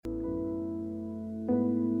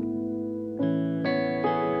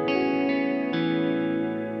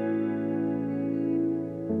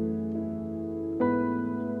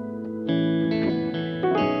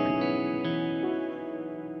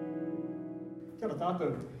Kia ora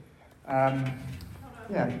tātou.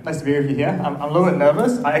 Nice to be with you here. I'm a little bit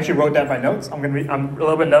nervous. I actually wrote down my notes. I'm a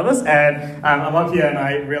little bit nervous, and I'm up here and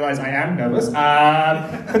I realize I am nervous.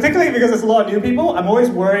 Particularly because there's a lot of new people. I'm always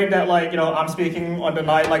worried that I'm speaking on the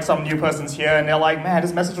night like some new person's here and they're like, man,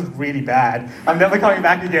 this message was really bad. I'm never coming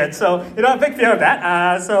back again. So a big fear of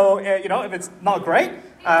that. If it's not great.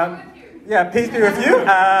 Peace be with you.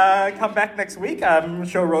 Come back next week. I'm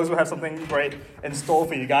sure Rose will have something great in store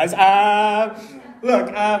for you guys.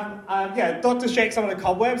 Thought to shake some of the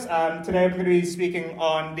cobwebs. Today I'm going to be speaking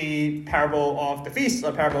on the parable of the feast,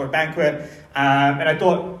 or parable of the banquet. And I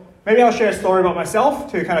thought maybe I'll share a story about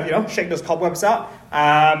myself to kind of, shake those cobwebs out.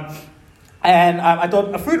 I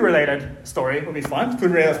thought a food-related story would be fun,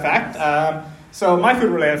 food-related fact. So my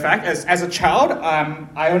food-related fact is, as a child,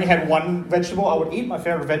 I only had one vegetable I would eat, my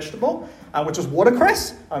favorite vegetable, which was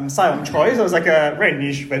watercress. Silent choice. It was like a very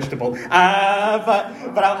niche vegetable.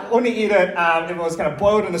 But I only eat it if it was kind of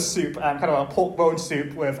boiled in a soup, kind of a pork bone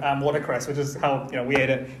soup with watercress, which is how we ate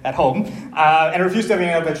it at home. And I refused to have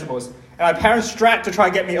any other vegetables. And my parents' strat to try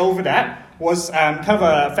and get me over that was kind of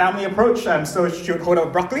a family approach. So she would hold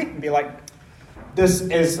out broccoli and be like, "This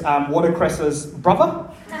is watercress's brother."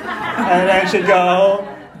 And then she'd go,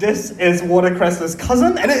 "This is watercress's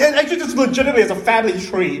cousin." And it actually just legitimately is a family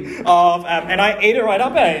tree of, and I ate it right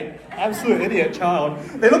up, absolute idiot child.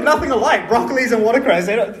 They look nothing alike, broccolis and watercress.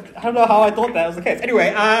 I don't know how I thought that was the case.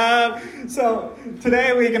 Anyway, so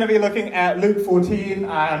today we're going to be looking at Luke 14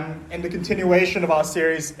 in the continuation of our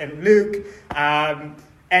series in Luke. I'm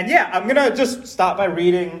going to just start by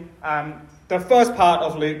reading the first part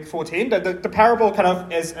of Luke 14. The parable kind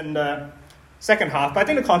of is in the second half, but I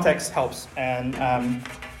think the context helps. And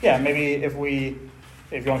maybe if you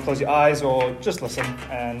want to close your eyes or just listen,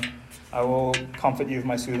 and I will comfort you with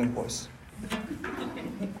my soothing voice.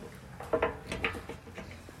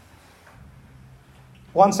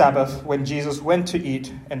 One Sabbath, when Jesus went to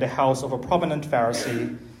eat in the house of a prominent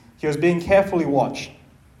Pharisee, he was being carefully watched.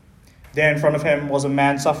 There in front of him was a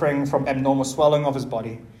man suffering from abnormal swelling of his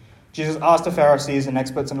body. Jesus asked the Pharisees and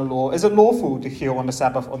experts in the law, "Is it lawful to heal on the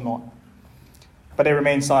Sabbath or not?" But they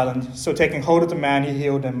remained silent. So taking hold of the man, he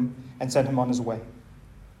healed him and sent him on his way.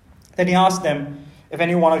 Then he asked them, "If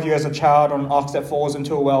any one of you has a child or an ox that falls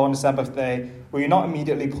into a well on the Sabbath day, will you not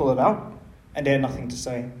immediately pull it out?" And they had nothing to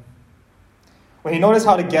say. When he noticed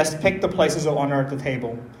how the guests picked the places of honor at the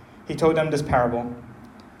table, he told them this parable.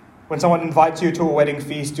 When someone invites you to a wedding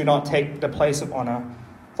feast, do not take the place of honor,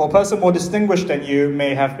 for a person more distinguished than you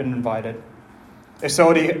may have been invited. If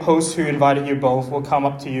so, the host who invited you both will come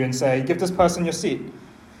up to you and say, "Give this person your seat."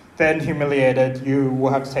 Then, humiliated, you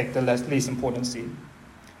will have to take the least important seat.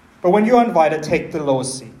 But when you are invited, take the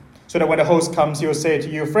lowest seat, so that when the host comes, he will say to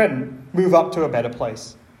you, "Friend, move up to a better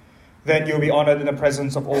place." Then you will be honored in the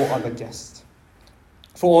presence of all other guests.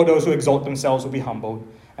 For all those who exalt themselves will be humbled,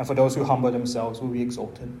 and for those who humble themselves will be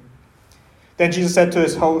exalted. Then Jesus said to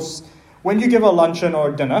his hosts, "When you give a luncheon or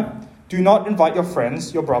a dinner, do not invite your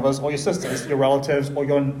friends, your brothers or your sisters, your relatives or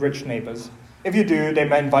your rich neighbors. If you do, they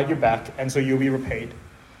may invite you back, and so you'll be repaid.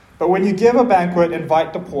 But when you give a banquet,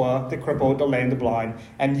 invite the poor, the crippled, the lame, the blind,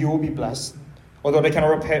 and you will be blessed. Although they cannot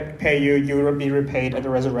repay you, you will be repaid at the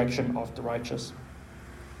resurrection of the righteous."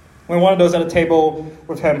 When one of those at the table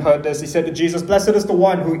with him heard this, he said to Jesus, "Blessed is the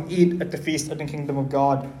one who eat at the feast of the kingdom of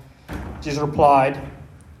God." Jesus replied,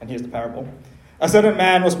 and here's the parable, "A certain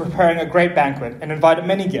man was preparing a great banquet and invited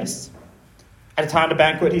many guests. At the time of the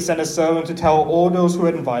banquet, he sent a servant to tell all those who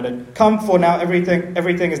had invited, 'Come, for now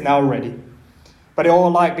everything is now ready.' But they all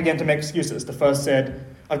alike began to make excuses. The first said,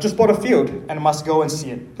 'I've just bought a field and I must go and see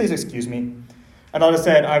it. Please excuse me.' Another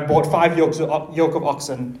said, 'I've bought 5 yoke of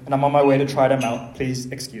oxen and I'm on my way to try them out. Please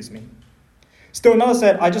excuse me.' Still another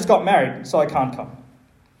said, 'I just got married, so I can't come.'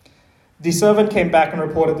 The servant came back and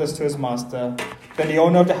reported this to his master. Then the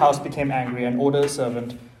owner of the house became angry and ordered the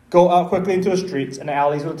servant, 'Go out quickly into the streets and the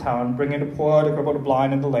alleys of the town, bring in the poor, the crippled, the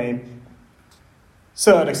blind, and the lame.'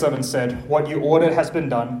 'Sir,' the servant said, 'what you ordered has been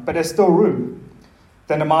done, but there's still room.'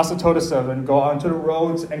 Then the master told the servant, 'Go out into the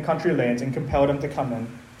roads and country lanes and compel them to come in,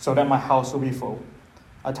 so that my house will be full.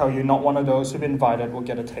 I tell you, not one of those who've been invited will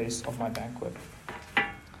get a taste of my banquet.'"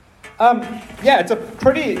 It's a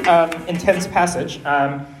pretty intense passage.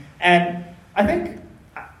 And I think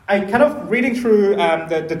I kind of reading through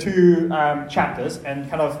the two chapters and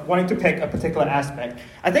kind of wanting to pick a particular aspect.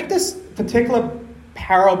 I think this particular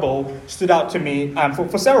parable stood out to me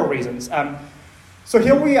for several reasons. So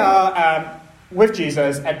here we are with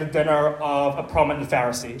Jesus at the dinner of a prominent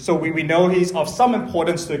Pharisee. So we know he's of some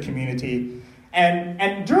importance to the community.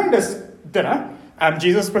 And during this dinner,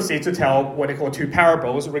 Jesus proceeds to tell what they call 2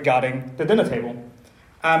 parables regarding the dinner table.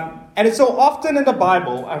 And it's so often in the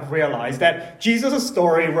Bible, I've realized that Jesus'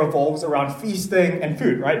 story revolves around feasting and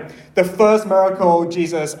food, right? The first miracle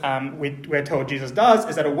we're told Jesus does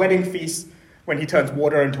is at a wedding feast when he turns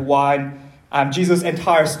water into wine. Jesus'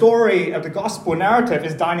 entire story of the gospel narrative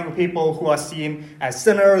is dining with people who are seen as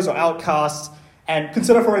sinners or outcasts. And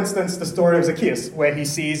consider, for instance, the story of Zacchaeus, where he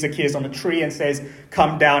sees Zacchaeus on a tree and says,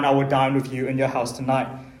 "Come down, I will dine with you in your house tonight."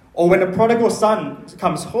 Or when the prodigal son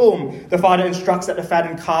comes home, the father instructs that the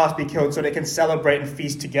fattened calves be killed so they can celebrate and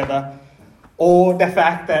feast together. Or the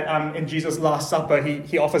fact that in Jesus' Last Supper,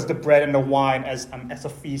 he offers the bread and the wine as a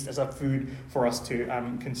feast, as a food for us to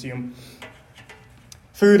consume.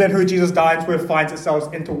 Food and who Jesus dines with finds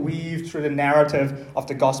itself interweaved through the narrative of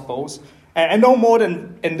the Gospels. And no more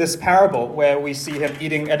than in this parable, where we see him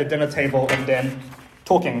eating at a dinner table and then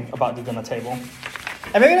talking about the dinner table.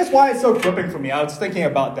 And maybe that's why it's so gripping for me. I was thinking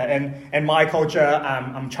about that. In my culture,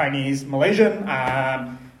 I'm Chinese, Malaysian,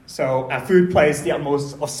 so food plays the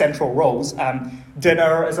utmost of central roles.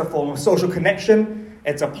 Dinner is a form of social connection.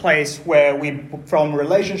 It's a place where we form a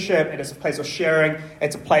relationship. It is a place of sharing.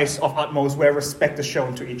 It's a place of utmost where respect is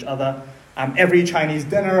shown to each other. Every Chinese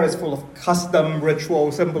dinner is full of custom,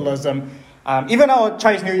 ritual, symbolism. Even our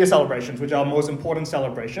Chinese New Year celebrations, which are our most important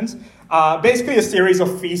celebrations, are basically a series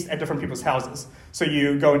of feasts at different people's houses. So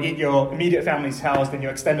you go and eat your immediate family's house, then your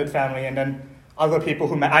extended family, and then other people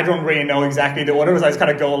who I don't really know exactly the order, because I just kind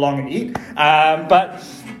of go along and eat. I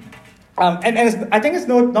think it's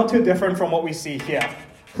not too different from what we see here.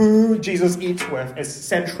 Who Jesus eats with is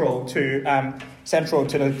central to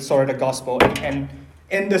the story of the gospel. And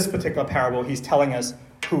in this particular parable, he's telling us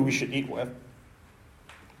who we should eat with.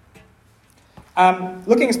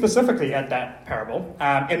 Looking specifically at that parable,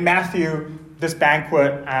 in Matthew, this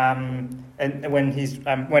banquet, and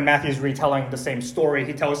when Matthew's retelling the same story,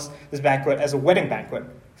 he tells this banquet as a wedding banquet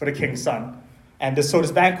for the king's son. And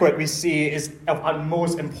this banquet we see is of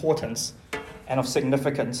utmost importance and of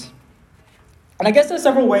significance. And I guess there's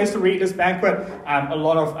several ways to read this banquet. A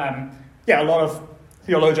lot of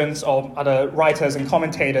theologians or other writers and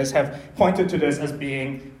commentators have pointed to this as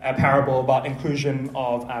being a parable about the inclusion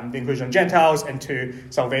of Gentiles into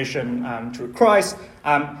salvation through Christ.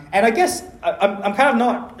 And I guess I'm kind of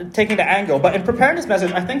not taking the angle, but in preparing this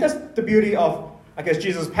message, I think that's the beauty of, I guess,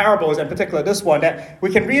 Jesus' parables, in particular this one, that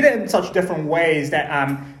we can read it in such different ways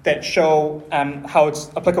that show how it's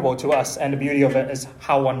applicable to us, and the beauty of it is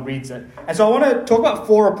how one reads it. And so I want to talk about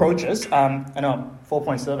 4 approaches.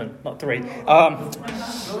 4.7, not 3.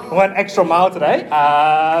 One extra mile today.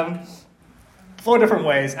 4 different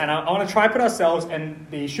ways, and I want to try put ourselves in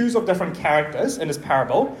the shoes of different characters in this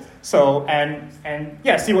parable. So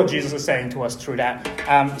see what Jesus is saying to us through that.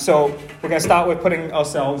 So we're going to start with putting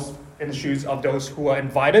ourselves in the shoes of those who were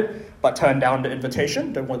invited but turned down the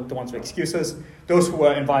invitation, the ones with excuses, those who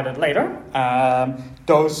were invited later, as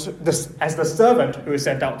the servant who is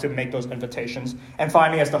sent out to make those invitations, and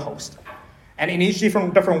finally as the host. And in each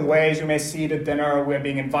different ways, you may see the dinner we're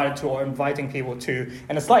being invited to or inviting people to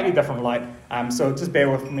in a slightly different light. So just bear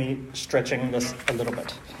with me stretching this a little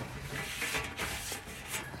bit.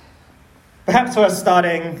 Perhaps we're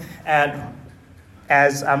starting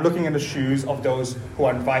as I'm looking in the shoes of those who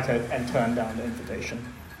are invited and turned down the invitation.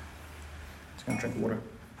 Just going to drink water.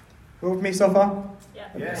 You with me so far?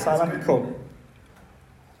 Yeah. Silent? Cool.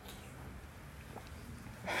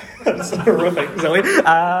 That's horrific, Zoe.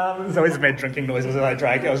 Zoe's made drinking noises as I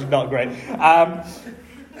drank. It was not great.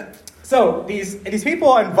 So these people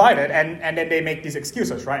are invited, and then they make these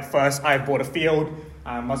excuses, right? First, I bought a field.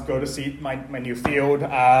 I must go to see my new field.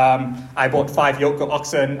 I bought 5 yoke of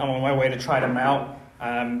oxen. I'm on my way to try them out.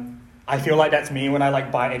 I feel like that's me when I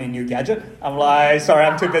buy any new gadget. I'm like, sorry,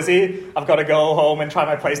 I'm too busy. I've got to go home and try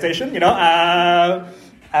my PlayStation.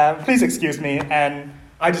 Please excuse me. And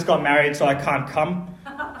I just got married, so I can't come.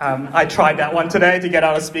 I tried that one today to get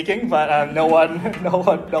out of speaking, but no one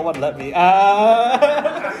let me.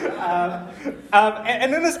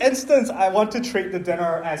 And in this instance, I want to treat the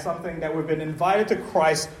dinner as something that we've been invited to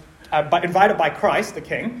Christ, invited by Christ, the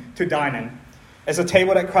King, to dine in. It's a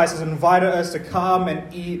table that Christ has invited us to come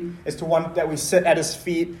and eat. It's the one that we sit at his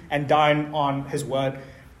feet and dine on his word.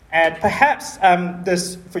 And perhaps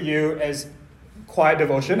this for you is quiet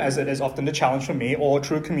devotion, as it is often the challenge for me, or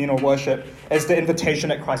true communal worship, is the invitation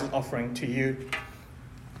that Christ is offering to you.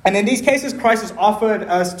 And in these cases, Christ has offered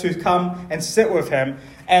us to come and sit with him.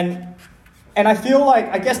 And I feel like,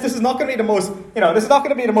 I guess this is not going to be the most, this is not going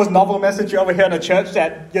to be the most novel message you ever hear in a church,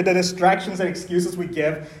 that the distractions and excuses we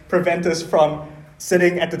give prevent us from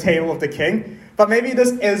sitting at the table of the King. But maybe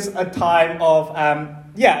this is a time of,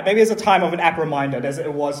 maybe it's a time of an app reminder, as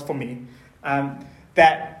it was for me,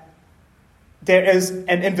 that there is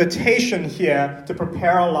an invitation here to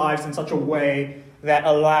prepare our lives in such a way that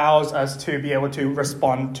allows us to be able to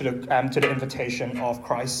respond to the invitation of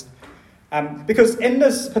Christ. Because in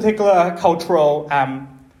this particular cultural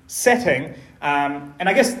setting, and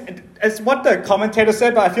I guess it's what the commentator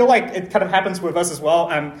said, but I feel like it kind of happens with us as well.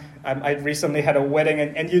 I recently had a wedding,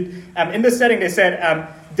 and in this setting, they said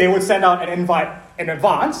they would send out an invite in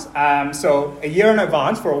advance, so a year in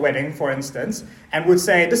advance for a wedding, for instance, and would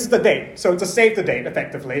say, this is the date. So it's a save the date,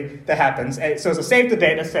 effectively, that happens. So it's a save the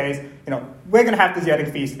date that says, we're going to have this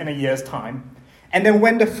wedding feast in a year's time. And then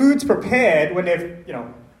when the food's prepared, when they've,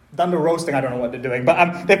 done the roasting, I don't know what they're doing,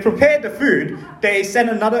 but they prepared the food, they send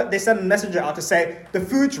a messenger out to say, the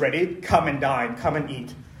food's ready, come and dine, come and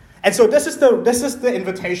eat. And so this is the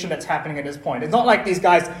invitation that's happening at this point. It's not like these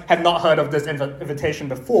guys have not heard of this invitation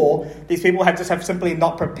before. These people have simply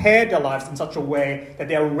not prepared their lives in such a way that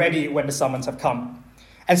they are ready when the summons have come.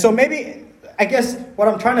 And so maybe, I guess what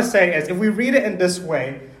I'm trying to say is, if we read it in this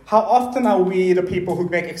way, how often are we the people who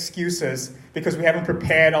make excuses because we haven't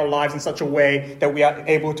prepared our lives in such a way that we are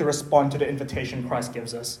able to respond to the invitation Christ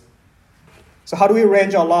gives us? So how do we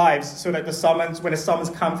arrange our lives so that when the summons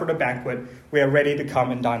come for the banquet, we are ready to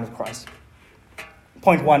come and dine with Christ?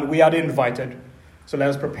 Point 1, we are the invited, so let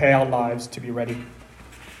us prepare our lives to be ready.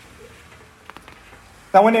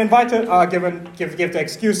 Now when the invited are give the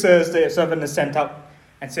excuses, the servant is sent out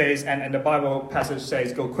and says, and the Bible passage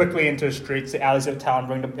says, go quickly into the streets, the alleys of town,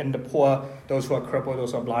 bring in the poor, those who are crippled,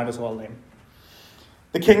 those who are blind, those who are lame.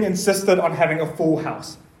 The king insisted on having a full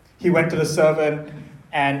house. He went to the servant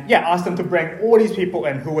and asked them to bring all these people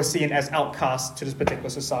in who were seen as outcasts to this particular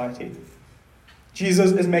society.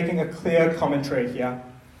 Jesus is making a clear commentary here.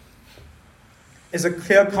 It's a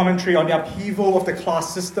clear commentary on the upheaval of the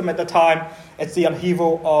class system at the time. It's the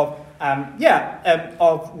upheaval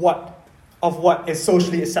of what is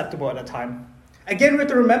socially acceptable at the time. Again, we have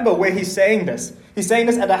to remember where he's saying this. He's saying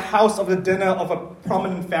this at the house of the dinner of a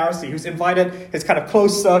prominent Pharisee who's invited his kind of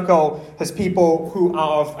close circle, his people who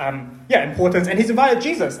are of importance. And he's invited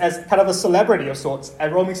Jesus as kind of a celebrity of sorts, a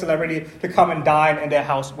roaming celebrity, to come and dine in their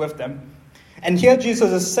house with them. And here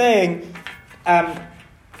Jesus is saying,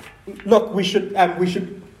 look,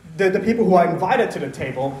 the people who are invited to the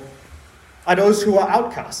table are those who are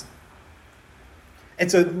outcast.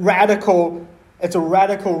 It's a radical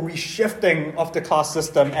reshifting of the class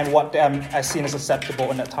system and what is seen as acceptable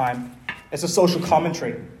in that time. It's a social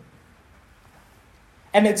commentary.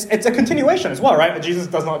 And it's a continuation as well, right? Jesus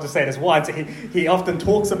does not just say this once. He often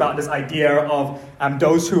talks about this idea of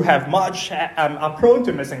those who have much are prone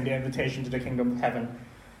to missing the invitation to the kingdom of heaven.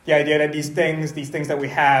 The idea that these things that we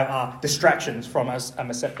have are distractions from us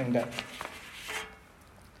accepting that.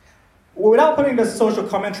 Without putting the social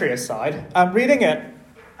commentary aside, reading it,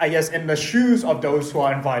 I guess, in the shoes of those who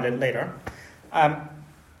are invited later, I'm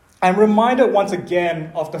reminded once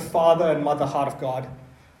again of the father and mother heart of God,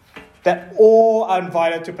 that all are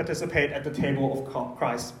invited to participate at the table of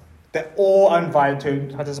Christ. That all are invited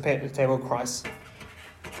to participate at the table of Christ.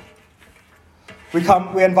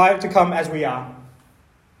 We're invited to come as we are.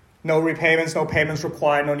 No repayments, no payments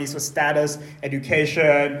required, no needs for status,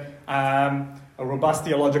 education, a robust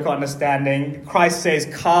theological understanding. Christ says,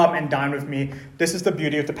 come and dine with me. This is the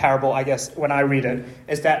beauty of the parable, I guess, when I read it,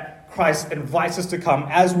 is that Christ invites us to come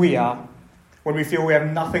as we are, when we feel we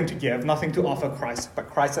have nothing to give, nothing to offer Christ, but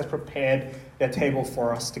Christ has prepared their table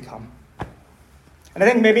for us to come. And I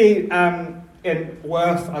think maybe I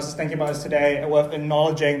was thinking about this today, worth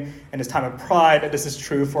acknowledging in this time of pride that this is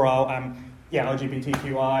true for our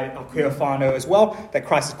LGBTQI, or queer whānau as well, that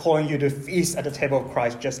Christ is calling you to feast at the table of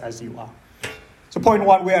Christ just as you are. So point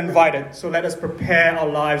 1, we are invited. So let us prepare our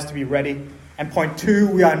lives to be ready. And point 2,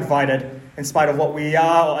 we are invited in spite of what we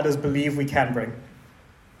are or others believe we can bring.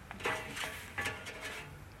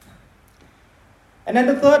 And then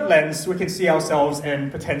the third lens we can see ourselves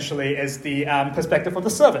in potentially is the perspective of the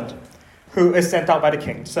servant who is sent out by the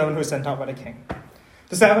king. The servant who is sent out by the king.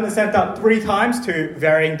 The servant is sent out 3 times to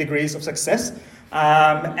varying degrees of success.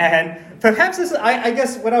 And perhaps this, I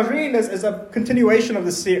guess, when I was reading this, is a continuation of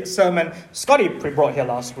the sermon Scotty brought here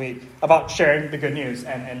last week about sharing the good news.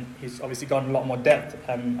 And he's obviously gone a lot more depth.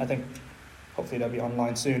 I think hopefully that'll be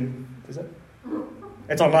online soon. Is it?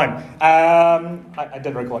 It's online. I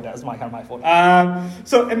did record that. It's kind of my fault.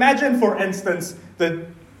 So imagine, for instance,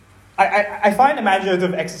 I find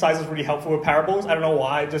imaginative exercises really helpful with parables. I don't know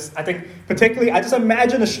why. I just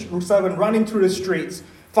imagine a servant running through the streets,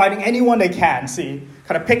 finding anyone they can see,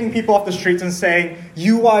 kind of picking people off the streets and saying,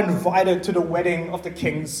 you are invited to the wedding of the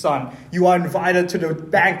king's son. You are invited to the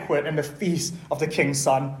banquet and the feast of the king's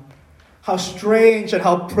son. How strange and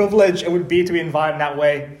how privileged it would be to be invited in that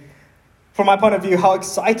way. From my point of view, how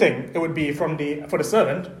exciting it would be for the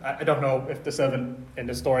servant. I don't know if the servant in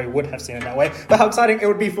the story would have seen it that way, but how exciting it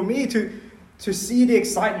would be for me to see the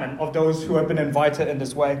excitement of those who have been invited in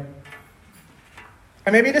this way.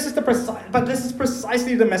 And maybe this is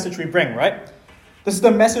precisely the message we bring, right? This is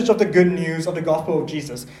the message of the good news of the gospel of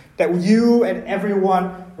Jesus, that you and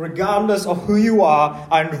everyone, regardless of who you are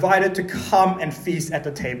invited to come and feast at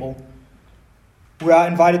the table. We are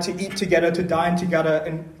invited to eat together, to dine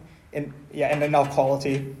together in our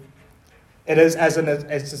quality. It is in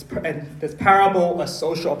this parable a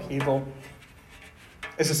social upheaval.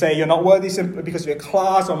 It's to say you're not worthy simply because of your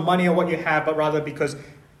class or money or what you have, but rather because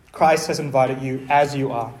Christ has invited you as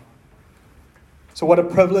you are. So what a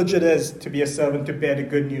privilege it is to be a servant, to bear the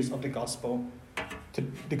good news of the gospel, to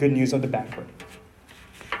the good news of the banquet.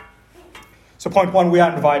 So point 1, we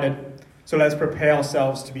are invited. So let's prepare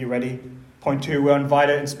ourselves to be ready. Point 2, we are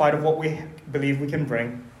invited in spite of what we believe we can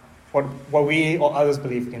bring, what we or others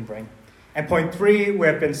believe we can bring. And point 3, we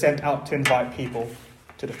have been sent out to invite people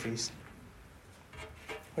to the feast.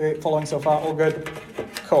 Okay, following so far? All good?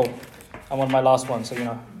 Cool. I'm on my last one,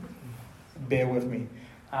 so, bear with me.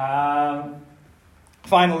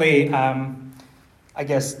 Finally, I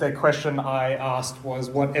guess the question I asked was,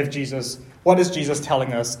 what is Jesus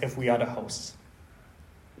telling us if we are the hosts?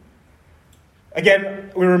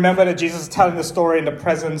 Again, we remember that Jesus is telling the story in the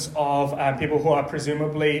presence of people who are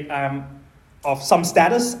presumably of some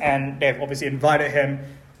status, and they've obviously invited him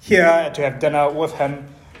here to have dinner with him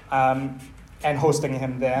and hosting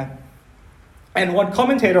him there. And one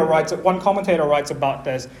commentator writes about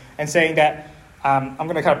this and saying that, I'm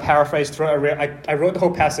going to kind of paraphrase through it. I wrote the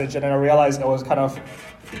whole passage and then I realized it was kind of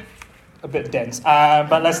a bit dense.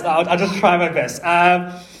 But I'll just try my best.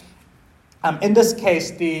 In this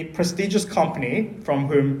case, the prestigious company from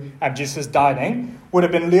whom Jesus is dining would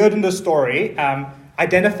have been lured in the story,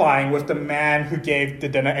 identifying with the man who gave the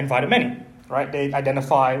dinner invited many. Right? They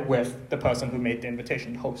identify with the person who made the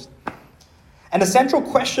invitation, the host. And the central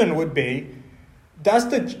question would be, does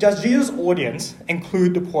Jesus' audience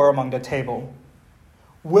include the poor among the table?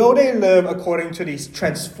 Will they live according to the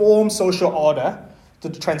transformed social order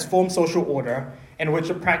in which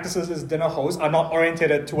the practices as dinner hosts are not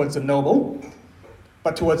oriented towards the noble,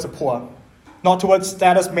 but towards the poor? Not towards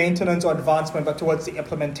status maintenance or advancement, but towards the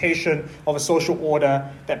implementation of a social order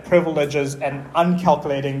that privileges an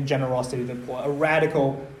uncalculating generosity to the poor, a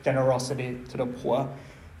radical generosity to the poor.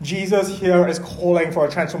 Jesus here is calling for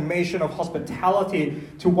a transformation of hospitality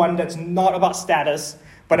to one that's not about status,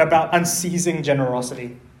 but about unceasing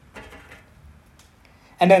generosity.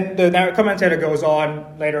 And then the commentator goes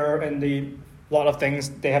on later in the lot of things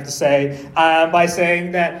they have to say by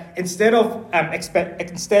saying that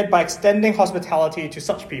instead by extending hospitality to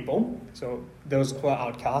such people, so those who are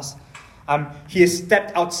outcasts, he has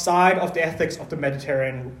stepped outside of the ethics of the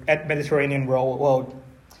Mediterranean world.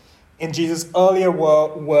 In Jesus' earlier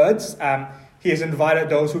words, he has invited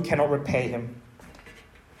those who cannot repay him.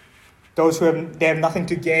 Those who have nothing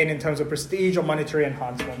to gain in terms of prestige or monetary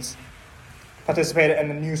enhancements. Participated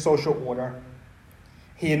in a new social order.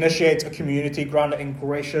 He initiates a community grounded in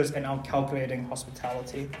gracious and uncalculating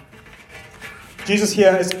hospitality. Jesus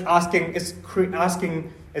here is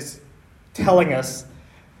telling us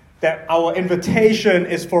that our invitation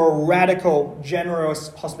is for a radical, generous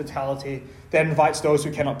hospitality that invites those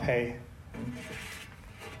who cannot pay.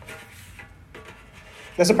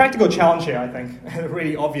 There's a practical challenge here, I think, a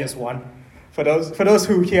really obvious one. For those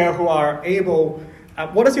who are able,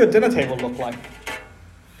 what does your dinner table look like?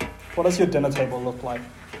 What does your dinner table look like?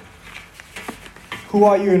 Who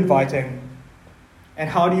are you inviting? And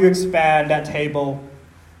how do you expand that table,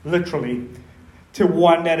 literally, to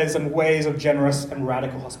one that is in ways of generous and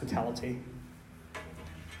radical hospitality?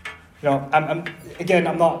 I'm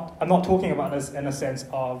not talking about this in a sense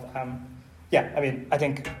of, I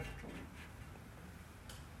think,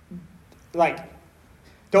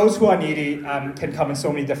 those who are needy can come in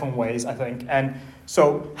so many different ways, I think. And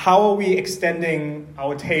so how are we extending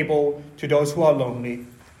our table to those who are lonely,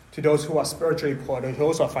 to those who are spiritually poor, to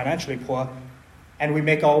those who are financially poor, and we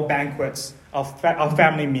make our banquets, our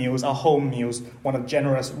family meals, our home meals, one of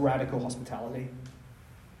generous, radical hospitality?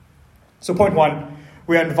 So point 1,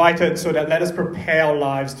 we are invited so that let us prepare our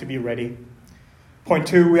lives to be ready. Point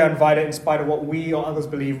 2, we are invited in spite of what we or others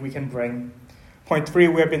believe we can bring. Point 3,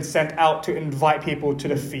 we have been sent out to invite people to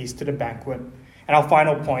the feast, to the banquet. And our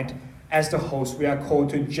final point, as the host, we are called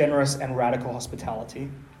to generous and radical hospitality.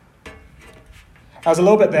 I was a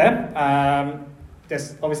little bit there.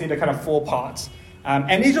 There's obviously the kind of 4 parts.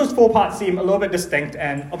 And each of those 4 parts seem a little bit distinct,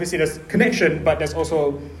 and obviously there's connection, but there's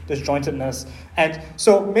also disjointedness. And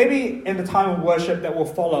so maybe in the time of worship that will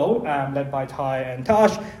follow, led by Ty and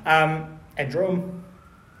Tash, and Jerome,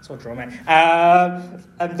 and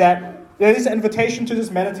that there is an invitation to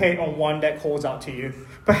just meditate on one that calls out to you.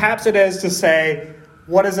 Perhaps it is to say,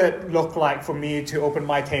 what does it look like for me to open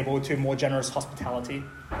my table to more generous hospitality?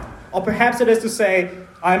 Or perhaps it is to say,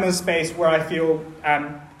 I'm in a space where I feel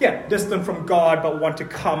distant from God, but want to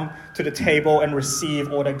come to the table and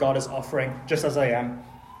receive all that God is offering, just as I am.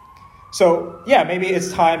 So maybe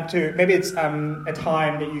it's a time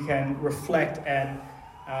that you can reflect and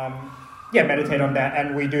meditate on that.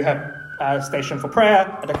 And we do have a station for prayer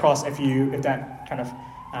at the cross if that kind of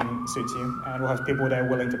suits you, and we'll have people there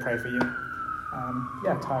willing to pray for you.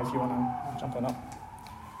 Ty, if you want to jump on up.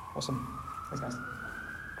 Awesome. Thanks, guys.